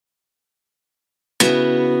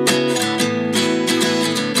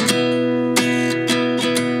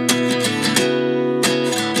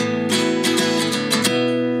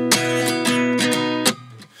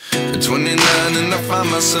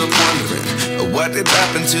what did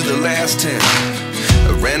happen to the last 10?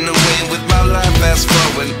 I ran away with my life, fast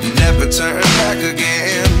forward, never turn back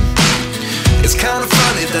again. It's kind of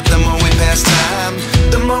funny that the more we pass time,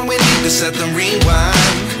 the more we need to set them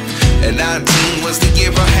rewind. And 19 was the year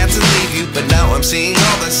I had to leave you, but now I'm seeing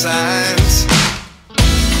all the signs.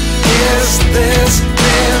 Is this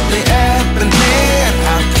really happening?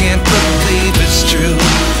 I can't believe it's true.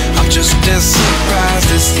 I'm just as surprised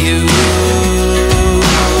as you.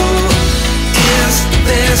 Is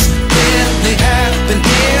this really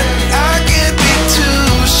happening? I can't be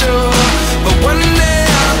too sure, but one day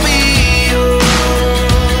I'll be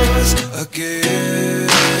yours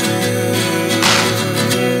again.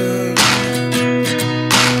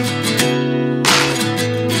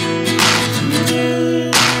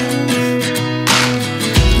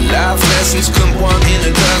 Life lessons come one in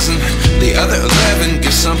a dozen, the other 11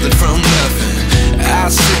 give something from nothing. I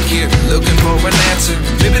sit here looking for an answer.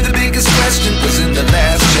 Maybe the biggest question was in the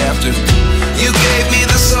last chapter. You gave me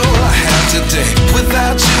the soul I have today.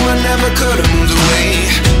 Without you I never could have moved away.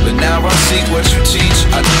 But now I see what you teach.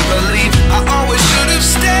 I do believe I always should have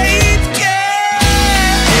stayed. Yeah.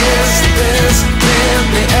 Is this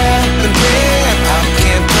really happening? I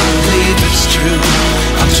can't believe it's true.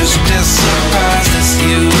 I'm just as surprised as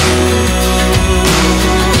you.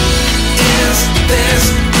 Is this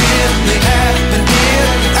really happening?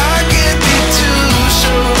 I can't be too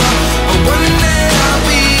sure, but one day I'll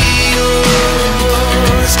be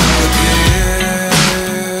yours again.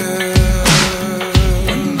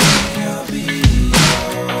 One day I'll be yours.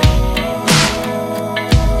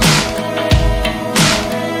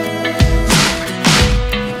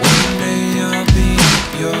 One day I'll be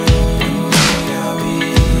yours. I'll be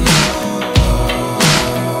yours.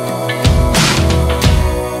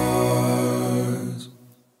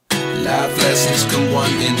 Life lessons come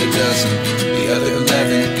one in a dozen, the other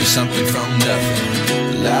 11 give something from nothing.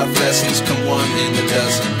 Life lessons come one in a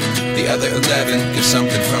dozen, the other 11 give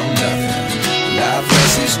something from nothing. Life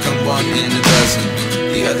lessons come one in a dozen,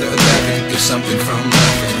 the other 11 give something from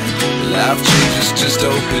nothing. Life changes just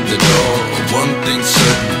open the door. One thing's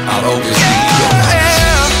certain, I'll always